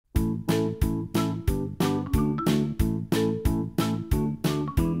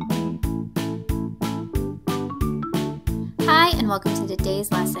welcome to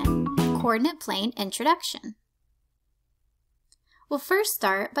today's lesson, Coordinate Plane Introduction. We'll first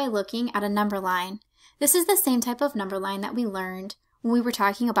start by looking at a number line. This is the same type of number line that we learned when we were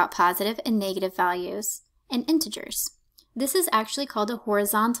talking about positive and negative values and integers. This is actually called a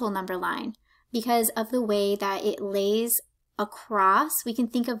horizontal number line because of the way that it lays across. We can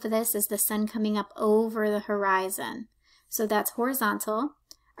think of this as the sun coming up over the horizon. So that's horizontal.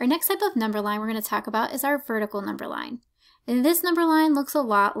 Our next type of number line we're going to talk about is our vertical number line. And this number line looks a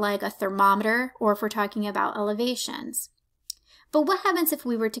lot like a thermometer, or if we're talking about elevations. But what happens if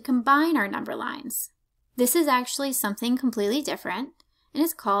we were to combine our number lines? This is actually something completely different, and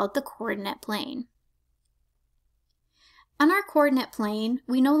it's called the coordinate plane. On our coordinate plane,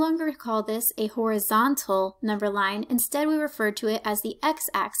 we no longer call this a horizontal number line. Instead, we refer to it as the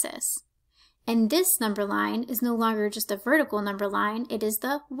x-axis. And this number line is no longer just a vertical number line, it is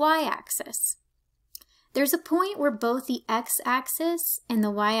the y-axis. There's a point where both the x-axis and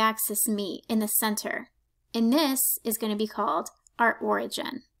the y-axis meet in the center, and this is going to be called our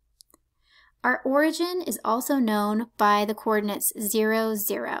origin. Our origin is also known by the coordinates 0,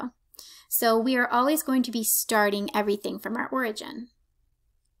 0. So we are always going to be starting everything from our origin.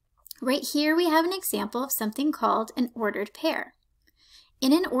 Right here we have an example of something called an ordered pair.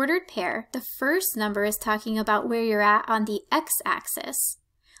 In an ordered pair, the first number is talking about where you're at on the x-axis,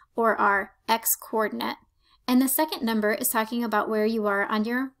 or our x-coordinate, and the second number is talking about where you are on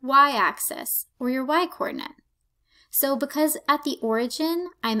your y-axis, or your y-coordinate. So because at the origin,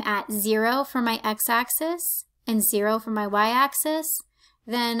 I'm at 0 for my x-axis and 0 for my y-axis,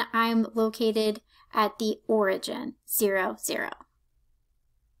 then I'm located at the origin, 0, 0.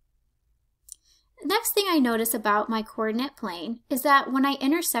 The next thing I notice about my coordinate plane is that when I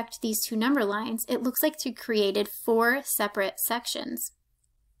intersect these two number lines, it looks like it created 4 separate sections.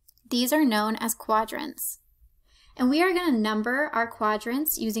 These are known as quadrants. And we are going to number our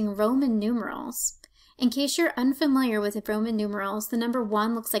quadrants using Roman numerals. In case you're unfamiliar with Roman numerals, the number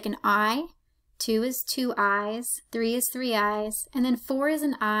 1 looks like an I, 2 is 2 I's, 3 is 3 I's, and then 4 is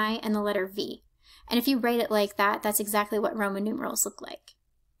an I and the letter V. And if you write it like that, that's exactly what Roman numerals look like.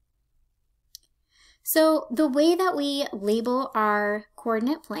 So the way that we label our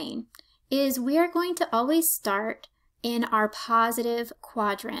coordinate plane is we are going to always start in our positive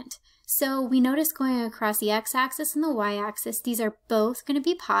quadrant. So we notice going across the x-axis and the y-axis, these are both going to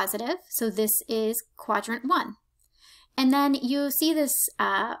be positive. So this is quadrant 1. And then you see this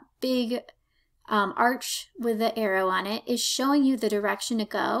big arch with the arrow on it is showing you the direction to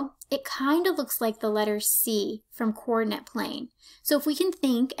go. It kind of looks like the letter C from coordinate plane. So if we can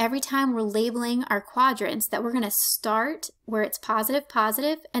think every time we're labeling our quadrants that we're going to start where it's positive,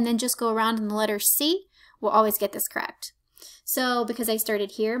 positive, and then just go around in the letter C, we'll always get this correct. So because I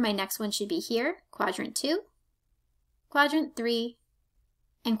started here, my next one should be here, quadrant 2, quadrant 3,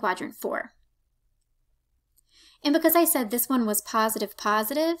 and quadrant 4. And because I said this one was positive,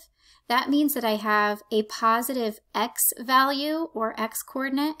 positive, that means that I have a positive x value or x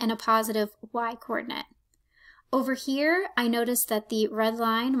coordinate and a positive y coordinate. Over here, I notice that the red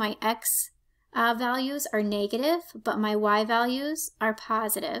line, my x values are negative, but my y values are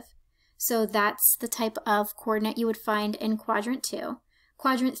positive. So that's the type of coordinate you would find in quadrant 2.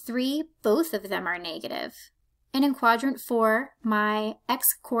 Quadrant 3, both of them are negative. And in quadrant 4, my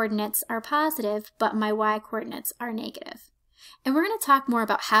x coordinates are positive, but my y coordinates are negative. And we're going to talk more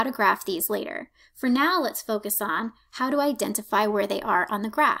about how to graph these later. For now, let's focus on how to identify where they are on the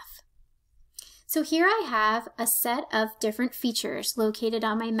graph. So here I have a set of different features located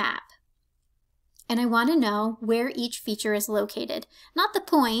on my map. And I want to know where each feature is located. Not the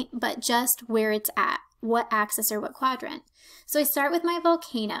point, but just where it's at, what axis or what quadrant. So I start with my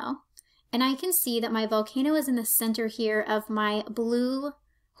volcano, and I can see that my volcano is in the center here of my blue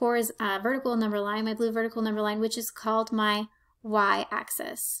vertical number line, which is called my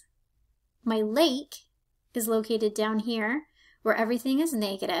y-axis. My lake is located down here where everything is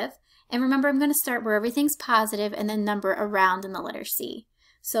negative. And remember, I'm going to start where everything's positive and then number around in the letter C.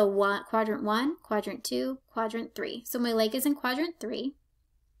 So quadrant 1, quadrant 2, quadrant 3. So my lake is in quadrant 3.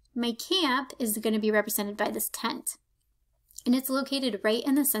 My camp is going to be represented by this tent. And it's located right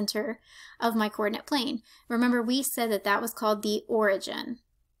in the center of my coordinate plane. Remember, we said that that was called the origin.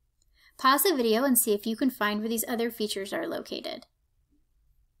 Pause the video and see if you can find where these other features are located.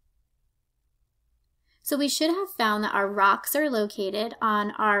 So we should have found that our rocks are located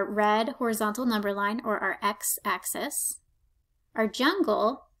on our red horizontal number line, or our x-axis. Our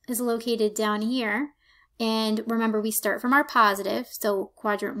jungle is located down here, and remember we start from our positive, so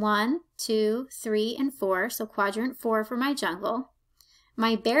quadrant 1, 2, 3, and 4, so quadrant 4 for my jungle.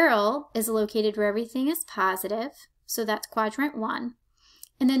 My barrel is located where everything is positive, so that's quadrant 1.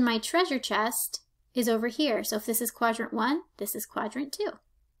 And then my treasure chest is over here. So if this is quadrant 1, this is quadrant 2.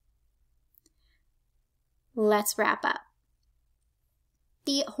 Let's wrap up.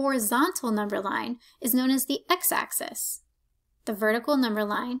 The horizontal number line is known as the x-axis. The vertical number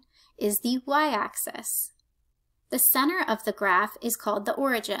line is the y-axis. The center of the graph is called the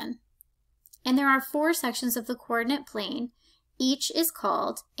origin. And there are 4 sections of the coordinate plane. Each is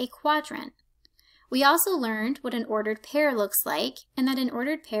called a quadrant. We also learned what an ordered pair looks like, and that an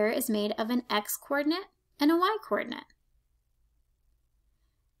ordered pair is made of an x-coordinate and a y-coordinate.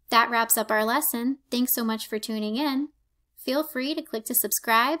 That wraps up our lesson. Thanks so much for tuning in. Feel free to click to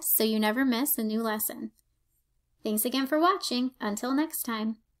subscribe so you never miss a new lesson. Thanks again for watching. Until next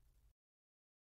time.